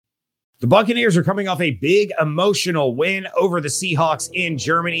The Buccaneers are coming off a big emotional win over the Seahawks in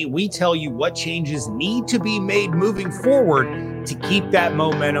Germany. We tell you what changes need to be made moving forward to keep that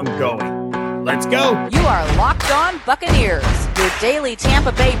momentum going. Let's go. You are Locked On Buccaneers, your daily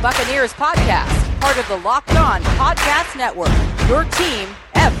Tampa Bay Buccaneers podcast, part of the Locked On Podcast Network, your team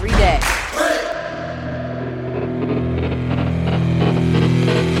every day.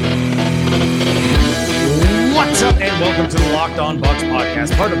 What's up, and welcome to the Locked On Bucs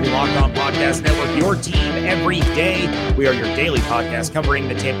podcast, part of the Locked On Podcast Network, your team every day. We are your daily podcast covering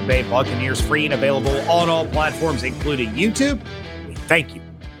the Tampa Bay Buccaneers, free and available on all platforms, including YouTube. We thank you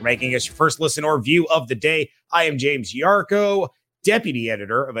for making us your first listen or view of the day. I am James Yarko, deputy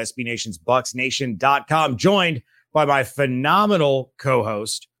editor of SB Nation's BucsNation.com, joined by my phenomenal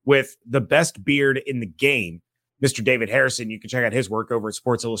co-host with the best beard in the game, Mr. David Harrison. You can check out his work over at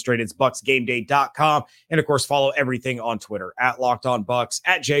Sports Illustrated's BucsGameDay.com. And of course, follow everything on Twitter at Locked On Bucs,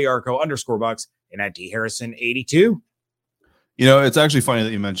 at JYarko_Bucs, and at DHarrison82. You know, it's actually funny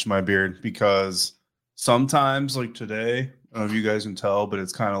that you mentioned my beard because sometimes, like today, I don't know if you guys can tell, but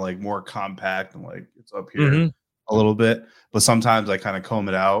it's kind of like more compact and like it's up here a little bit. But sometimes I kind of comb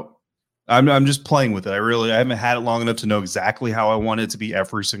it out. I'm just playing with it. I haven't had it long enough to know exactly how I want it to be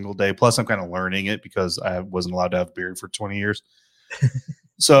every single day. Plus, I'm kind of learning it because I wasn't allowed to have a beard for 20 years.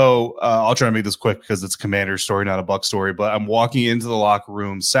 So I'll try to make this quick because it's a Commander's story, not a Buck story. But I'm walking into the locker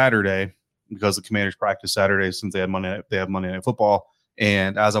room Saturday because the Commanders practice Saturday since they have Monday Night Football.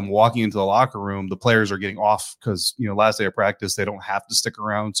 And as I'm walking into the locker room, the players are getting off because, last day of practice, they don't have to stick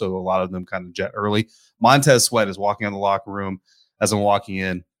around. So a lot of them kind of jet early. Montez Sweat is walking in the locker room as I'm walking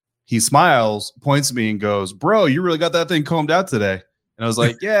in. He smiles, points at me, and goes, "Bro, you really got that thing combed out today?" And I was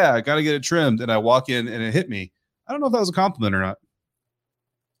like, "Yeah, I got to get it trimmed." And I walk in, and it hit me. I don't know if that was a compliment or not.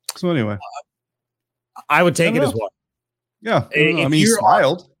 So anyway, I would take it as well. Yeah, I mean, he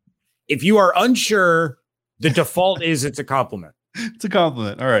smiled. If you are unsure, the default is it's a compliment. It's a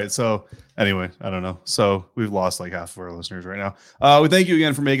compliment. All right. So anyway, I don't know. So we've lost like half of our listeners right now. We thank you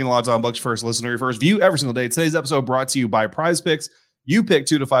again for making Locked On Bucs first listener, your first view every single day. Today's episode brought to you by Prize Picks. You pick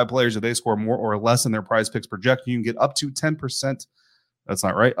 2 to 5 players. If they score more or less than their Prize Picks project, you can get up to 10%. That's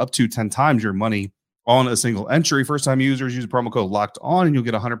not right. Up to 10 times your money on a single entry. First-time users use promo code Locked On, and you'll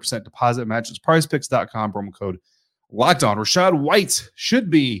get 100% deposit match. It's PrizePicks.com, promo code Locked On. Rachaad White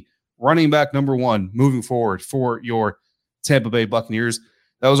should be running back number 1 moving forward for your Tampa Bay Buccaneers.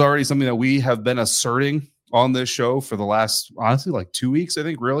 That was already something that we have been asserting on this show for the last, honestly, like 2 weeks, I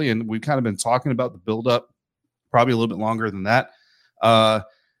think, really. And we've kind of been talking about the buildup probably a little bit longer than that.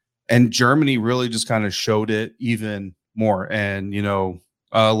 And Germany really just kind of showed it even more. And,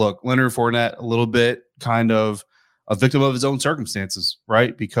 look, Leonard Fournette, a little bit kind of a victim of his own circumstances,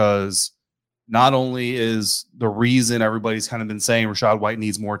 right? Because not only is the reason everybody's kind of been saying Rachaad White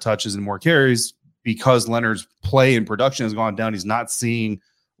needs more touches and more carries because Leonard's play and production has gone down. He's not seeing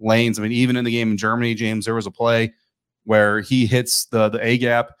lanes. I mean, even in the game in Germany, James, there was a play where he hits the A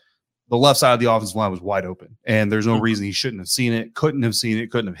gap. The left side of the offensive line was wide open, and there's no reason he shouldn't have seen it, couldn't have seen it,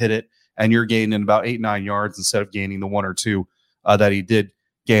 couldn't have hit it, and you're gaining about 8-9 yards instead of gaining the 1 or 2 that he did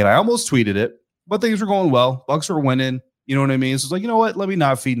gain. I almost tweeted it, but things were going well. Bucs were winning. You know what I mean? So it's like, you know what? Let me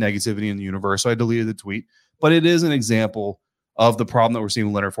not feed negativity in the universe. So I deleted the tweet, but it is an example of the problem that we're seeing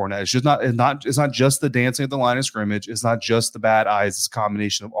with Leonard Fournette. It's not just the dancing at the line of scrimmage. It's not just the bad eyes. It's a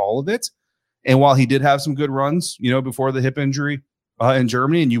combination of all of it. And while he did have some good runs, before the hip injury, in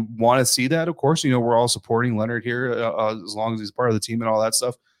Germany, and you want to see that, of course, we're all supporting Leonard here as long as he's part of the team and all that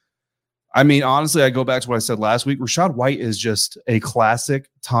stuff. I mean, honestly, I go back to what I said last week. Rachaad White is just a classic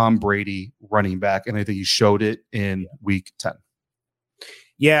Tom Brady running back, and I think he showed it in week 10.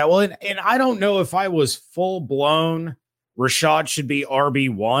 Yeah, well, and I don't know if I was full-blown Rachaad should be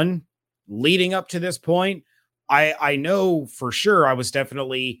RB1 leading up to this point. I know for sure I was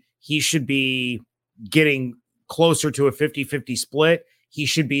definitely he should be getting closer to a 50-50 split. He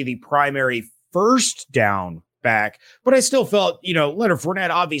should be the primary first down back. But I still felt, Leonard Fournette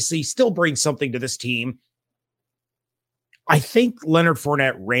obviously still brings something to this team. I think Leonard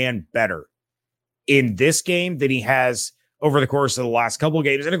Fournette ran better in this game than he has over the course of the last couple of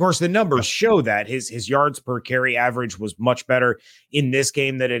games. And of course, the numbers show that his yards per carry average was much better in this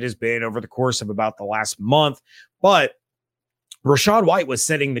game than it has been over the course of about the last month. But Rachaad White was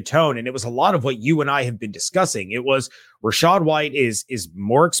setting the tone, and it was a lot of what you and I have been discussing. It was Rachaad White is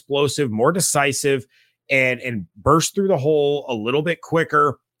more explosive, more decisive, and burst through the hole a little bit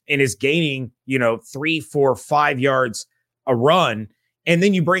quicker and is gaining, 3, 4, 5 yards a run. And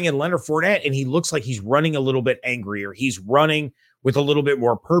then you bring in Leonard Fournette, and he looks like he's running a little bit angrier. He's running with a little bit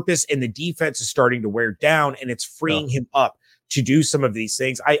more purpose, and the defense is starting to wear down, and it's freeing him up to do some of these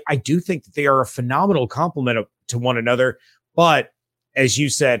things. I do think that they are a phenomenal complement to one another. But as you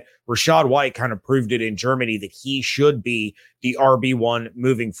said, Rachaad White kind of proved it in Germany that he should be the RB1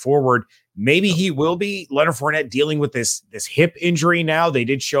 moving forward. Maybe he will be. Leonard Fournette dealing with this hip injury now. They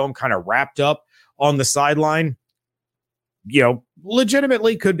did show him kind of wrapped up on the sideline.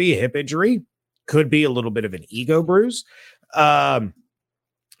 Legitimately could be a hip injury, could be a little bit of an ego bruise. But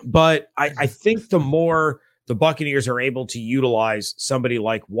I think the more the Buccaneers are able to utilize somebody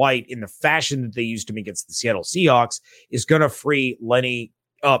like White in the fashion that they used him against the Seattle Seahawks is going to free Lenny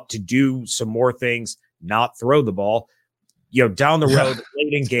up to do some more things, not throw the ball, down the road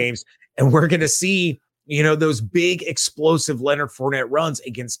late in games. And we're going to see, those big explosive Leonard Fournette runs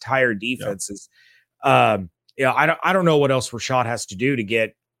against tired defenses. I don't know what else Rachaad has to do to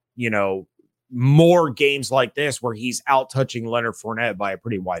get, more games like this where he's out touching Leonard Fournette by a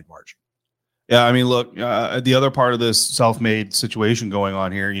pretty wide margin. Yeah, I mean, look, the other part of this self-made situation going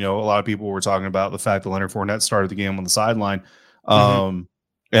on here, a lot of people were talking about the fact that Leonard Fournette started the game on the sideline. And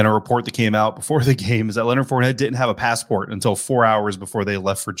a report that came out before the game is that Leonard Fournette didn't have a passport until 4 hours before they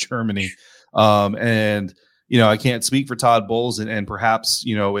left for Germany. And I can't speak for Todd Bowles, and perhaps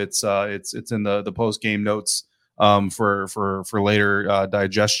it's in the post-game notes for later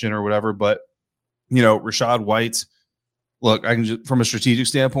digestion or whatever. But Rachaad White. Look, I can just, from a strategic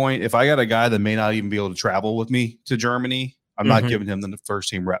standpoint, if I got a guy that may not even be able to travel with me to Germany, I'm not giving him the first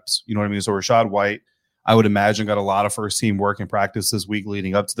team reps. You know what I mean? So Rachaad White, I would imagine, got a lot of first team work and practice this week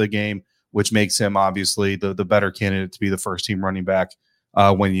leading up to the game, which makes him obviously the better candidate to be the first team running back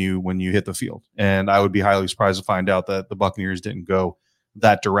when you hit the field. And I would be highly surprised to find out that the Buccaneers didn't go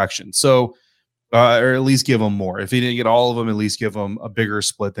that direction. So, or at least give him more. If he didn't get all of them, at least give him a bigger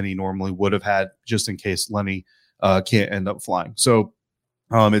split than he normally would have had, just in case Lenny can't end up flying. So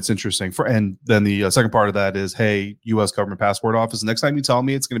it's interesting. And then the second part of that is, hey, U.S. Government Passport Office, next time you tell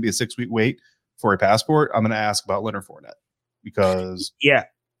me it's going to be a 6-week wait for a passport, I'm going to ask about Leonard Fournette because. Yeah.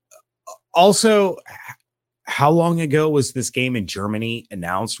 Also, how long ago was this game in Germany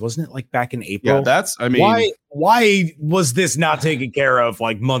announced? Wasn't it like back in April? Yeah, why was this not taken care of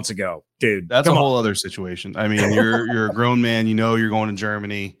like months ago, dude? That's a whole other situation. I mean, you're a grown man, you're going to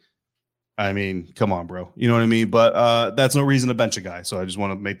Germany. I mean, come on, bro. You know what I mean? But that's no reason to bench a guy. So I just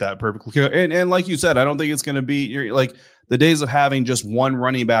want to make that perfectly clear. And like you said, I don't think it's going to be like the days of having just one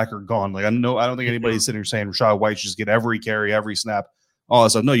running back are gone. Like I don't think anybody's sitting here saying Rachaad White should just get every carry, every snap, all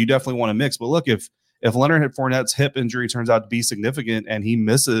that stuff. No, you definitely want to mix. But look, if Leonard Fournette's hip injury turns out to be significant and he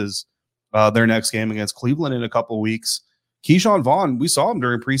misses their next game against Cleveland in a couple of weeks, Keyshawn Vaughn, we saw him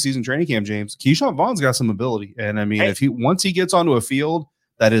during preseason training camp, James. Keyshawn Vaughn's got some ability. And I mean, once he gets onto a field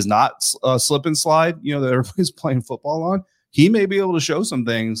that is not a slip and slide, that everybody's playing football on, he may be able to show some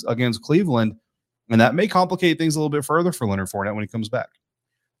things against Cleveland, and that may complicate things a little bit further for Leonard Fournette when he comes back.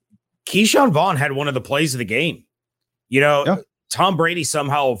 Keyshawn Vaughn had one of the plays of the game. Tom Brady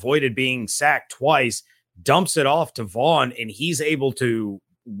somehow avoided being sacked twice, dumps it off to Vaughn, and he's able to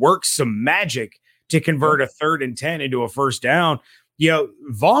work some magic to convert a 3rd and 10 into a first down.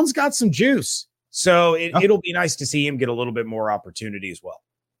 Vaughn's got some juice, so it'll be nice to see him get a little bit more opportunity as well.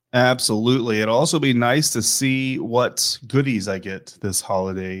 Absolutely. It'll also be nice to see what goodies I get this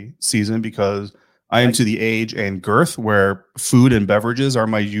holiday season, because I am to the age and girth where food and beverages are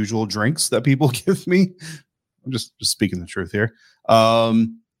my usual drinks that people give me. I'm just speaking the truth here.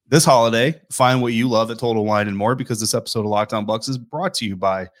 This holiday, find what you love at Total Wine and More, because this episode of Locked On Bucs is brought to you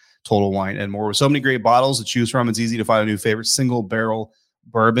by Total Wine and More. With so many great bottles to choose from, it's easy to find a new favorite single barrel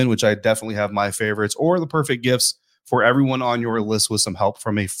bourbon, which I definitely have my favorites, or the perfect gifts for everyone on your list with some help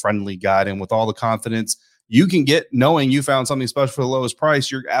from a friendly guide. And with all the confidence you can get knowing you found something special for the lowest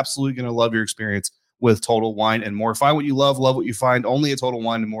price, you're absolutely going to love your experience with Total Wine and More. Find what you love what you find only at Total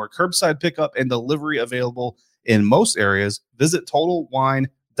Wine and More. Curbside pickup and delivery available in most areas. Visit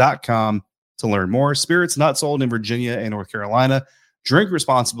TotalWine.com to learn more. Spirits not sold in Virginia and North Carolina. Drink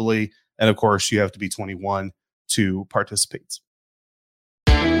responsibly. And of course, you have to be 21 to participate.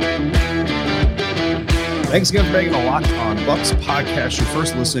 Thanks again for making a Locked On Bucs podcast your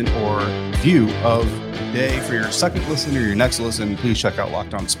first listen or view of the day. For your second listen or your next listen, please check out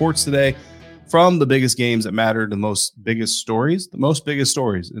Locked On Sports today. From the biggest games that matter to the most biggest stories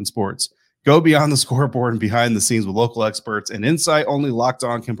in sports. Go beyond the scoreboard and behind the scenes with local experts and insight only Locked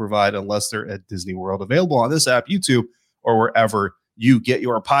On can provide, unless they're at Disney World. Available on this app, YouTube, or wherever you get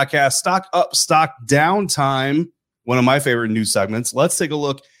your podcast. Stock up, stock down time. One of my favorite news segments. Let's take a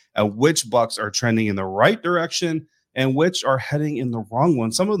look at which Bucs are trending in the right direction and which are heading in the wrong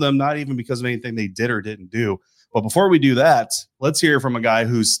one. Some of them not even because of anything they did or didn't do. But before we do that, let's hear from a guy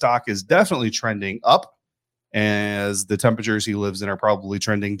whose stock is definitely trending up as the temperatures he lives in are probably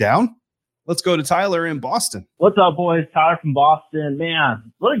trending down. Let's go to Tyler in Boston. What's up, boys? Tyler from Boston.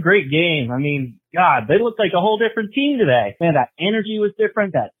 Man, what a great game. I mean, God, they looked like a whole different team today. Man, that energy was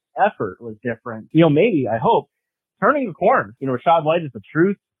different. That effort was different. Maybe, I hope, turning the corner. Rachaad White is the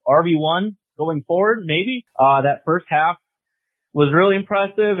truth. RB1 going forward, maybe. That first half was really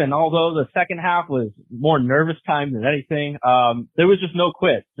impressive. And although the second half was more nervous time than anything, there was just no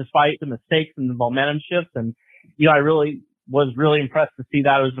quit despite the mistakes and the momentum shifts. And, I was really impressed to see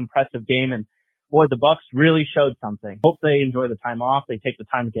that. It was an impressive game. And boy, the Bucs really showed something. Hope they enjoy the time off. They take the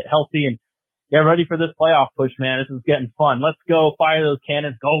time to get healthy and get ready for this playoff push, man. This is getting fun. Let's go fire those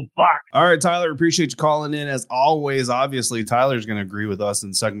cannons. Go Bucs. All right, Tyler, appreciate you calling in. As always, obviously, Tyler's going to agree with us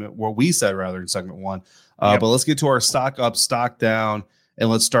in segment in segment one. But let's get to our stock up, stock down, and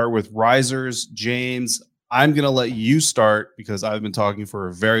let's start with risers. James, I'm going to let you start because I've been talking for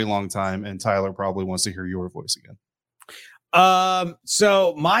a very long time, and Tyler probably wants to hear your voice again.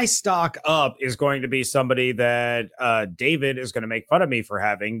 So my stock up is going to be somebody that David is going to make fun of me for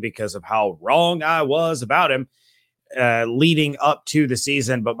having because of how wrong I was about him leading up to the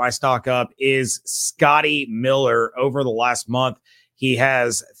season. But my stock up is Scotty Miller. Over the last month, he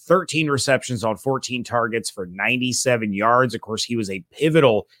has 13 receptions on 14 targets for 97 yards. Of course, he was a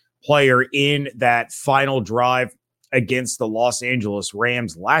pivotal player in that final drive against the Los Angeles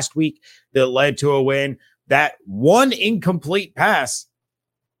Rams last week that led to a win. That one incomplete pass,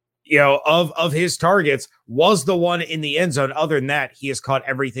 of his targets was the one in the end zone. Other than that, he has caught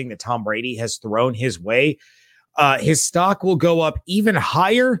everything that Tom Brady has thrown his way. His stock will go up even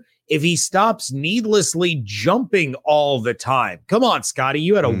higher if he stops needlessly jumping all the time. Come on, Scotty.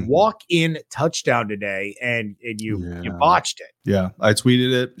 You had a walk-in touchdown today, and you botched it. Yeah, I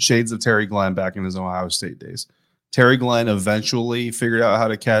tweeted it. Shades of Terry Glenn back in his Ohio State days. Terry Glenn eventually figured out how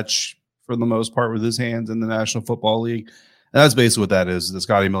to catch for the most part with his hands in the National Football League. And that's basically what that is. That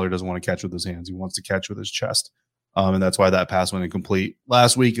Scotty Miller doesn't want to catch with his hands. He wants to catch with his chest. And that's why that pass went incomplete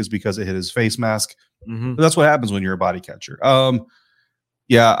last week is because it hit his face mask. But that's what happens when you're a body catcher.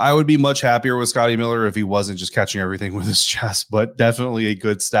 Yeah, I would be much happier with Scotty Miller if he wasn't just catching everything with his chest, but definitely a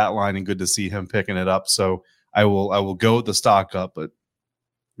good stat line and good to see him picking it up. So I will go with the stock up, but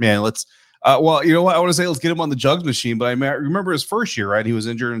man, let's well, you know what? I want to say let's get him on the jugs machine, but I remember his first year, right? He was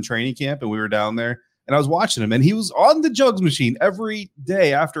injured in training camp and we were down there and I was watching him and he was on the jugs machine every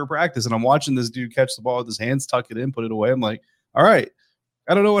day after practice. And I'm watching this dude catch the ball with his hands, tuck it in, put it away. I'm like, all right,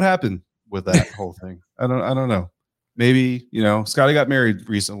 I don't know what happened with that whole thing. I don't know. Maybe, Scotty got married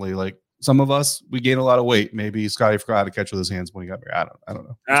recently. Like some of us, we gained a lot of weight. Maybe Scotty forgot how to catch with his hands when he got married. I don't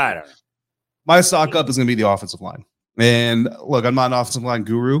know. My stock up is going to be the offensive line. And look, I'm not an offensive line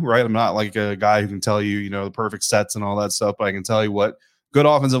guru, right? I'm not like a guy who can tell you, the perfect sets and all that stuff, but I can tell you what good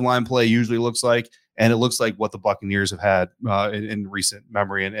offensive line play usually looks like. And it looks like what the Buccaneers have had in recent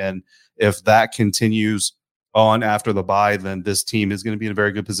memory. And if that continues on after the bye, then this team is going to be in a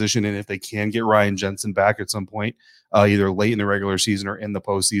very good position. And if they can get Ryan Jensen back at some point, either late in the regular season or in the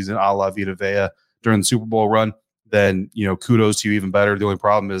postseason, a la Vita Vea during the Super Bowl run, then, kudos to you even better. The only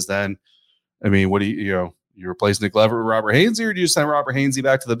problem is then, what do you replace Nick Leverett with Robert Hainsey, or do you send Robert Hainsey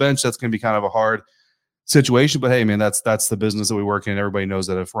back to the bench? That's going to be kind of a hard situation. But hey, man, that's the business that we work in. Everybody knows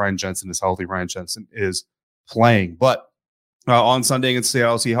that if Ryan Jensen is healthy, Ryan Jensen is playing. But on Sunday against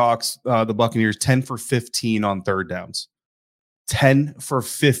Seattle Seahawks, the Buccaneers 10 for 15 on third downs. 10 for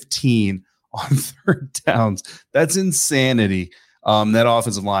 15 on third downs. That's insanity. That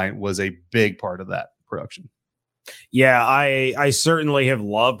offensive line was a big part of that production. Yeah, I certainly have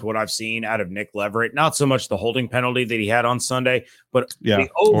loved what I've seen out of Nick Leverett. Not so much the holding penalty that he had on Sunday, but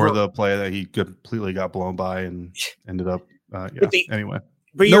or the play that he completely got blown by and ended up. Anyway,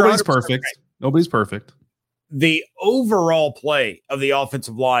 but nobody's perfect. Right. Nobody's perfect. The overall play of the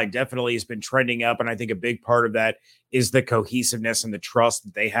offensive line definitely has been trending up, and I think a big part of that is the cohesiveness and the trust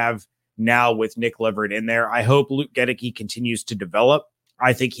that they have now with Nick Leverett in there. I hope Luke Gedeke continues to develop.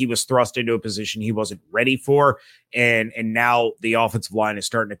 I think he was thrust into a position he wasn't ready for, and now the offensive line is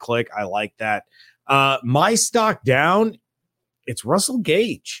starting to click. I like that. My stock down, it's Russell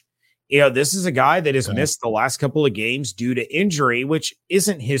Gage. This is a guy that has missed the last couple of games due to injury, which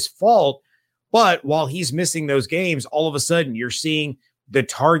isn't his fault. But while he's missing those games, all of a sudden you're seeing the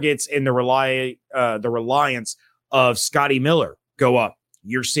targets and the reliance of Scotty Miller go up.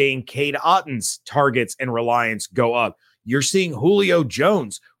 You're seeing Cade Otton's targets and reliance go up. You're seeing Julio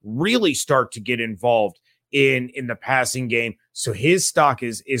Jones really start to get involved in the passing game. So his stock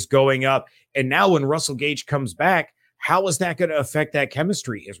is going up. And now when Russell Gage comes back, how is that going to affect that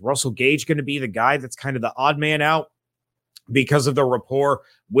chemistry? Is Russell Gage going to be the guy that's kind of the odd man out because of the rapport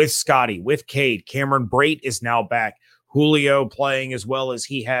with Scotty, with Cade. Cameron Brate is now back. Julio playing as well as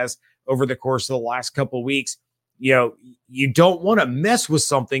he has over the course of the last couple of weeks. You don't want to mess with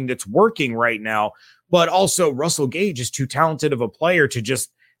something that's working right now, but also Russell Gage is too talented of a player to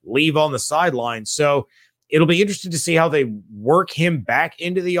just leave on the sideline. So it'll be interesting to see how they work him back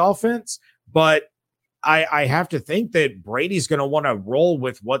into the offense. But I have to think that Brady's going to want to roll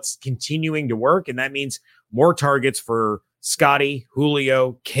with what's continuing to work. And that means more targets for Scotty,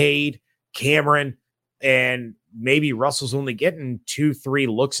 Julio, Cade, Cameron, and maybe Russell's only getting 2-3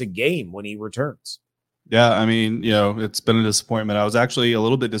 looks a game when he returns. Yeah, I mean, it's been a disappointment. I was actually a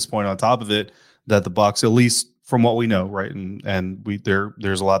little bit disappointed on top of it that the Bucs, at least from what we know, right, and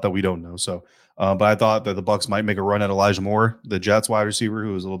there's a lot that we don't know. So, but I thought that the Bucs might make a run at Elijah Moore, the Jets wide receiver,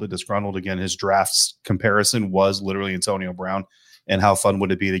 who was a little bit disgruntled. Again, his drafts comparison was literally Antonio Brown. And how fun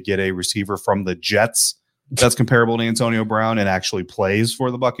would it be to get a receiver from the Jets that's comparable to Antonio Brown and actually plays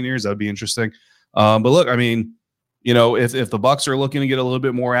for the Buccaneers? That would be interesting. But look, I mean, if the Bucs are looking to get a little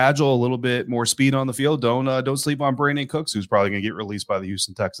bit more agile, a little bit more speed on the field, don't sleep on Brandon Cooks, who's probably going to get released by the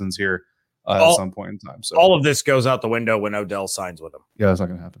Houston Texans here at some point in time. So all of this goes out the window when Odell signs with him. Yeah, that's not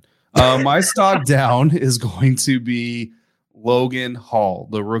going to happen. My stock down is going to be Logan Hall,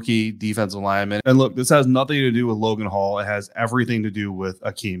 the rookie defensive lineman. And look, this has nothing to do with Logan Hall. It has everything to do with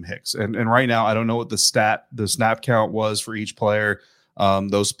Akeem Hicks. And right now, I don't know what the snap count was for each player.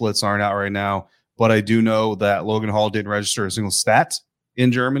 Those splits aren't out right now. But I do know that Logan Hall didn't register a single stat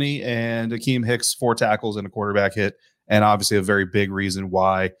in Germany, and Akeem Hicks 4 tackles and a quarterback hit. And obviously a very big reason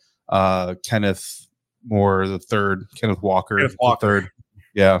why Kenneth Walker the third.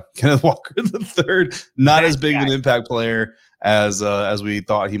 Yeah, Kenneth Walker the third, not as big of an impact player as we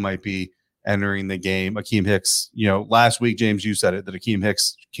thought he might be entering the game. Akeem Hicks, last week, James, you said it, that Akeem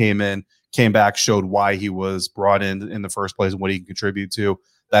Hicks came back, showed why he was brought in the first place and what he can contribute to.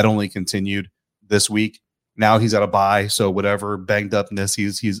 That only continued this week. Now he's at a bye, so whatever banged upness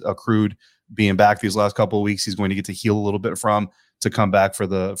he's accrued being back these last couple of weeks, he's going to get to heal a little bit from to come back for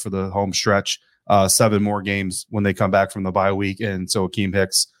the home stretch. 7 more games when they come back from the bye week. And so Akeem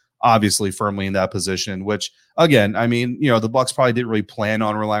Hicks obviously firmly in that position, which again, I mean, the Bucs probably didn't really plan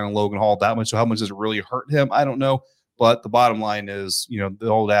on relying on Logan Hall that much. So how much does it really hurt him? I don't know. But the bottom line is, the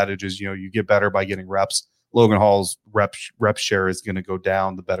old adage is, you get better by getting reps. Logan Hall's rep share is going to go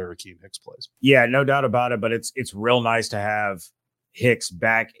down the better Akeem Hicks plays. Yeah, no doubt about it. But it's real nice to have Hicks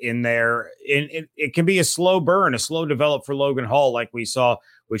back in there. And it can be a slow burn, a slow develop for Logan Hall, like we saw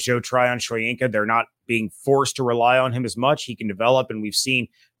with Joe Tryon-Shoyinka. They're not being forced to rely on him as much. He can develop, and we've seen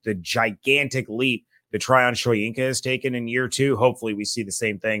the gigantic leap that Tryon-Shoyinka has taken in year 2. Hopefully we see the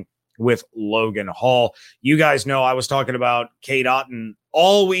same thing with Logan Hall. You guys know I was talking about Cade Otton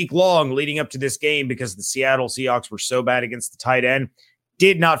all week long leading up to this game because the Seattle Seahawks were so bad against the tight end.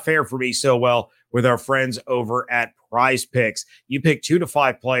 Did not fare for me so well with our friends over at Prize Picks. You pick 2 to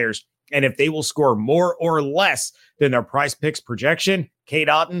 5 players, and if they will score more or less than their Prize Picks projection, Cade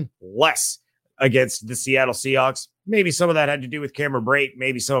Otton, less against the Seattle Seahawks. Maybe some of that had to do with Cameron Brate.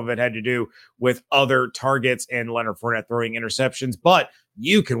 Maybe some of it had to do with other targets and Leonard Fournette throwing interceptions. But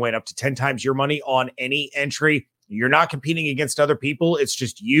you can win up to 10 times your money on any entry. You're not competing against other people. It's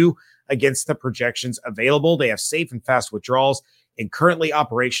just you against the projections available. They have safe and fast withdrawals and currently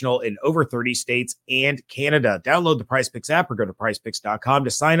operational in over 30 states and Canada. Download the PrizePicks app or go to prizepicks.com to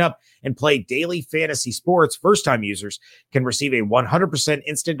sign up and play daily fantasy sports. First-time users can receive a 100%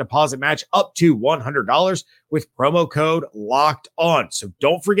 instant deposit match up to $100 with promo code Locked On. So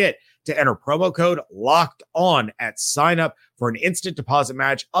don't forget to enter promo code Locked On at sign up for an instant deposit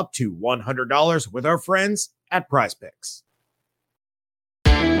match up to $100 with our friends at PrizePicks.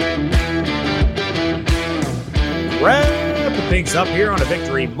 Wrap things up here on a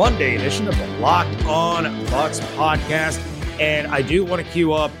Victory Monday edition of the Locked On Bucs podcast. And I do want to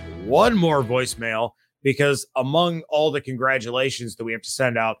queue up one more voicemail because among all the congratulations that we have to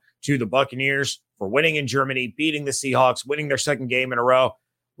send out to the Buccaneers for winning in Germany, beating the Seahawks, winning their second game in a row,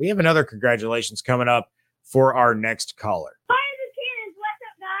 we have another congratulations coming up for our next caller. Hi, the Cannons. What's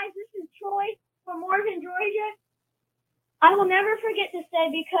up, guys? This is Troy from Morgan, Georgia. I will never forget this day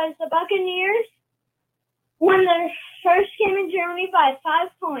because the Buccaneers won their first game in Germany by 5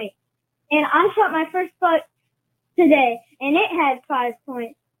 points. And I shot my first putt today, and it had 5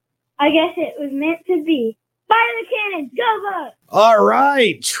 points. I guess it was meant to be. Fire the cannons. Go Bucs! All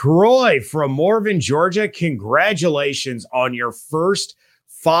right, Troy from Morgan, Georgia. Congratulations on your first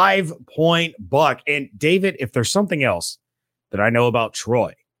 5-point buck. And David, if there's something else that I know about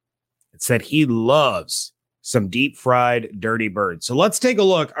Troy, it's that he loves some deep fried dirty bird. So let's take a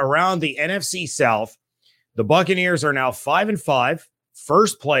look around the NFC South. The Buccaneers are now 5-5,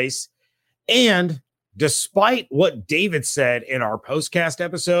 first place. And despite what David said in our postcast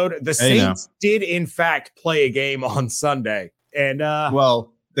episode, the Saints did in fact play a game on Sunday. And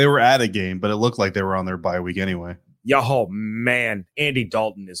well, they were at a game, but it looked like they were on their bye week anyway. Oh man, Andy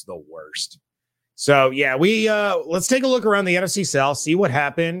Dalton is the worst. So yeah, we let's take a look around the NFC South, see what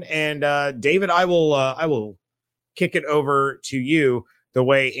happened. And David, I will kick it over to you the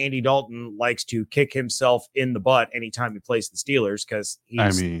way Andy Dalton likes to kick himself in the butt anytime he plays the Steelers, because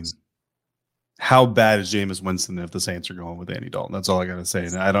how bad is Jameis Winston if the Saints are going with Andy Dalton? That's all I got to say.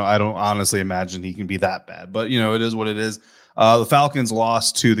 And I don't honestly imagine he can be that bad, but it is what it is. The Falcons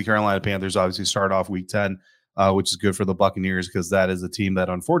lost to the Carolina Panthers, obviously start off week 10, which is good for the Buccaneers because that is a team that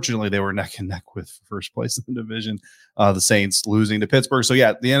unfortunately they were neck and neck with for first place in the division. The Saints losing to Pittsburgh. So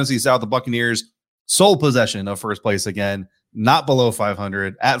yeah, the NFC South, the Buccaneers sole possession of first place again, not below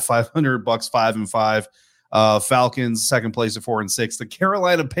 500 at 500. Bucs 5-5. Falcons second place at 4-6. The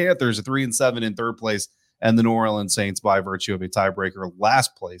Carolina Panthers are 3-7 in third place, and the New Orleans Saints by virtue of a tiebreaker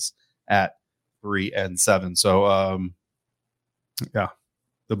last place at 3-7. So yeah,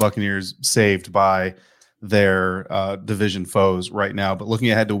 the Buccaneers saved by their division foes right now. But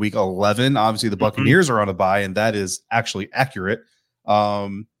looking ahead to week 11, obviously the Buccaneers are on a bye, and that is actually accurate.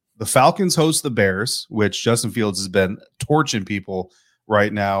 The Falcons host the Bears, which Justin Fields has been torching people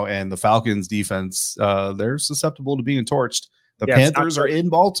right now, and the Falcons defense, they're susceptible to being torched. The Panthers are in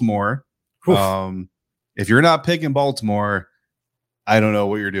Baltimore. If you're not picking Baltimore, I don't know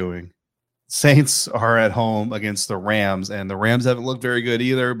what you're doing. Saints are at home against the Rams, and the Rams haven't looked very good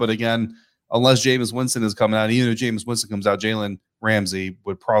either. But again, unless Jameis Winston is coming out, even if Jameis Winston comes out, Jalen Ramsey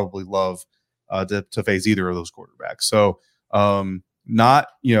would probably love to face either of those quarterbacks. So not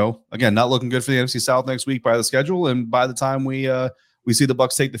looking good for the NFC South next week by the schedule. And by the time we see the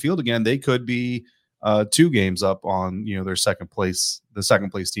Bucs take the field again, they could be 2 games up on their second place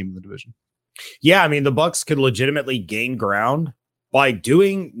team in the division. Yeah, I mean the Bucs could legitimately gain ground by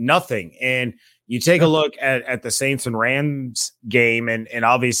doing nothing. And you take a look at the Saints and Rams game, and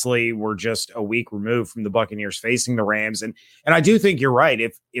obviously we're just a week removed from the Buccaneers facing the Rams. And I do think you're right.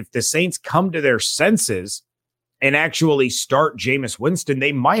 If the Saints come to their senses and actually start Jameis Winston,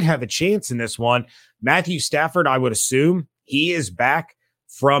 they might have a chance in this one. Matthew Stafford, I would assume he is back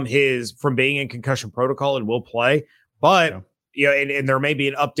from being in concussion protocol and will play. But and there may be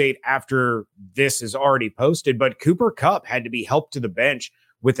an update after this is already posted, but Cooper Kupp had to be helped to the bench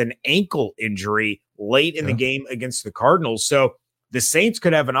with an ankle injury late in the game against the Cardinals. So the Saints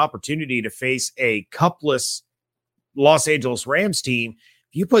could have an opportunity to face a cupless Los Angeles Rams team.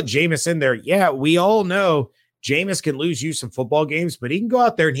 If you put Jameis in there, we all know Jameis can lose you some football games, but he can go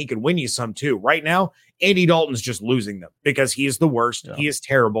out there and he can win you some too. Right now, Andy Dalton's just losing them because he is the worst. Yeah. He is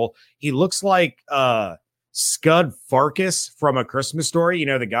terrible. He looks like Scud Farkas from A Christmas Story.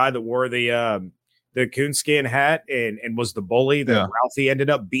 The guy that wore the coonskin hat and was the bully that Ralphie ended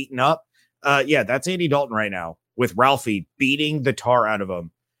up beating up. That's Andy Dalton right now with Ralphie beating the tar out of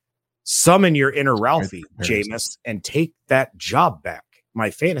him. Summon your inner Ralphie, Jameis, and take that job back. My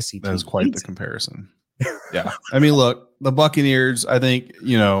fantasy team. That is quite the comparison. Yeah. I mean, look, the Buccaneers, I think,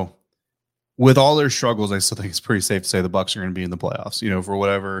 with all their struggles, I still think it's pretty safe to say the Bucs are going to be in the playoffs, for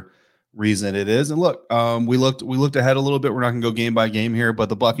whatever reason it is. And look, we looked ahead a little bit. We're not going to go game by game here, but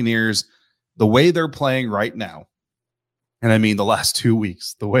the Buccaneers, the way they're playing right now, and I mean the last 2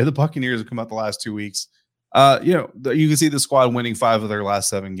 weeks, the way the Buccaneers have come out the last 2 weeks, you can see the squad winning 5 of their last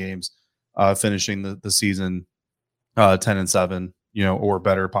 7 games, finishing the season 10-7, or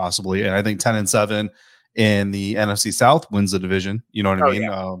better possibly. And I think 10-7 in the NFC South wins the division. You know what I mean?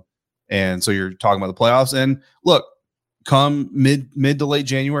 Yeah. And so you're talking about the playoffs. And look, come mid to late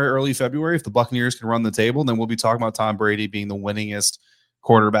January, early February, if the Buccaneers can run the table, then we'll be talking about Tom Brady being the winningest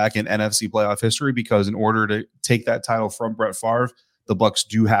quarterback in NFC playoff history, because in order to take that title from Brett Favre, the Bucs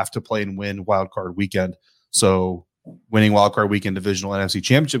do have to play and win Wild Card Weekend. So winning Wild Card Weekend divisional NFC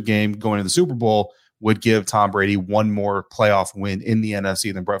championship game, going to the Super Bowl, would give Tom Brady one more playoff win in the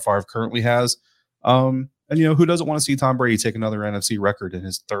NFC than Brett Favre currently has. And who doesn't want to see Tom Brady take another NFC record in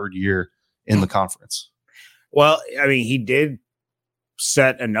his 3rd year in the conference? Well, I mean, he did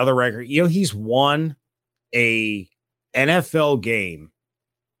set another record. He's won a NFL game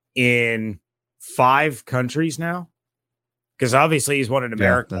in 5 countries now, because obviously he's won in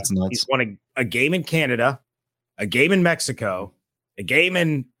America. That's nuts. He's won a game in Canada, a game in Mexico, a game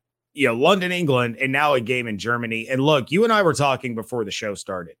in London, England, and now a game in Germany. And look, you and I were talking before the show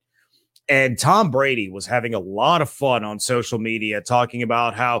started, and Tom Brady was having a lot of fun on social media talking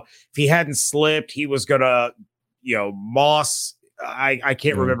about how if he hadn't slipped, he was going to, moss I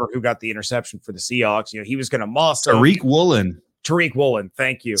can't remember who got the interception for the Seahawks. He was going to moss Tariq Woolen. Tariq Woolen,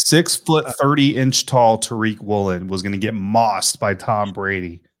 thank you. 6 foot 30 inch tall Tariq Woolen was going to get mossed by Tom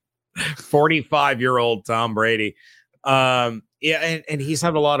Brady. 45-year-old Tom Brady. And he's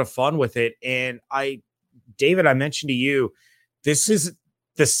having a lot of fun with it. And David, I mentioned to you, this is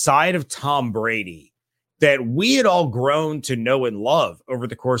the side of Tom Brady that we had all grown to know and love over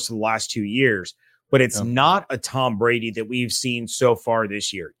the course of the last 2 years. But it's not a Tom Brady that we've seen so far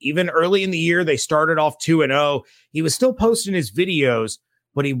this year. Even early in the year, they started off 2-0. He was still posting his videos,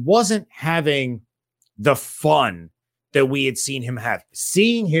 but he wasn't having the fun that we had seen him have.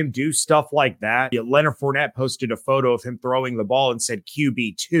 Seeing him do stuff like that, Leonard Fournette posted a photo of him throwing the ball and said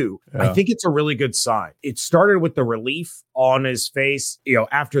QB2. Yeah. I think it's a really good sign. It started with the relief on his face,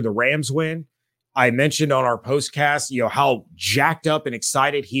 after the Rams win. I mentioned on our postcast, how jacked up and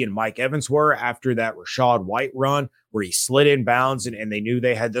excited he and Mike Evans were after that Rachaad White run where he slid in bounds and they knew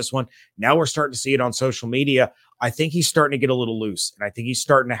they had this one. Now we're starting to see it on social media. I think he's starting to get a little loose, and I think he's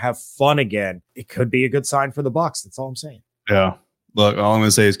starting to have fun again. It could be a good sign for the Bucs. That's all I'm saying. Yeah. Look, all I'm going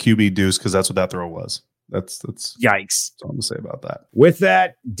to say is QB deuce because that's what that throw was. That's yikes. That's all I'm going to say about that. With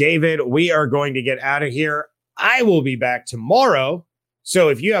that, David, we are going to get out of here. I will be back tomorrow. So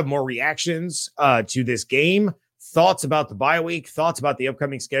if you have more reactions to this game, thoughts about the bye week, thoughts about the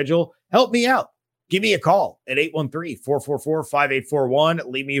upcoming schedule, help me out. Give me a call at 813-444-5841.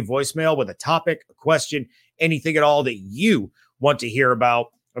 Leave me a voicemail with a topic, a question, anything at all that you want to hear about.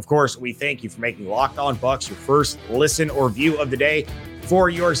 Of course, we thank you for making Locked On Bucs your first listen or view of the day. For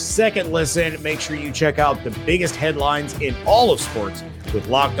your second listen, make sure you check out the biggest headlines in all of sports with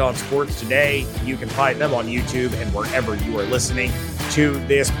Locked On Sports Today. You can find them on YouTube and wherever you are listening to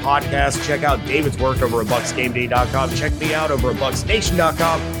this podcast. Check out David's work over at BucsGameDay.com. Check me out over at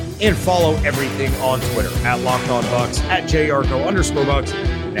BucsNation.com and follow everything on Twitter at LockedOnBucs, at JYarko_Bucs,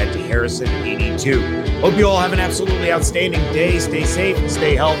 and at DHarrison82. Hope you all have an absolutely outstanding day. Stay safe,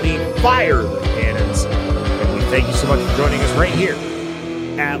 stay healthy, fire the cannons. And we thank you so much for joining us right here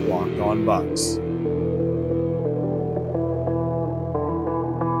at Locked On Bucs.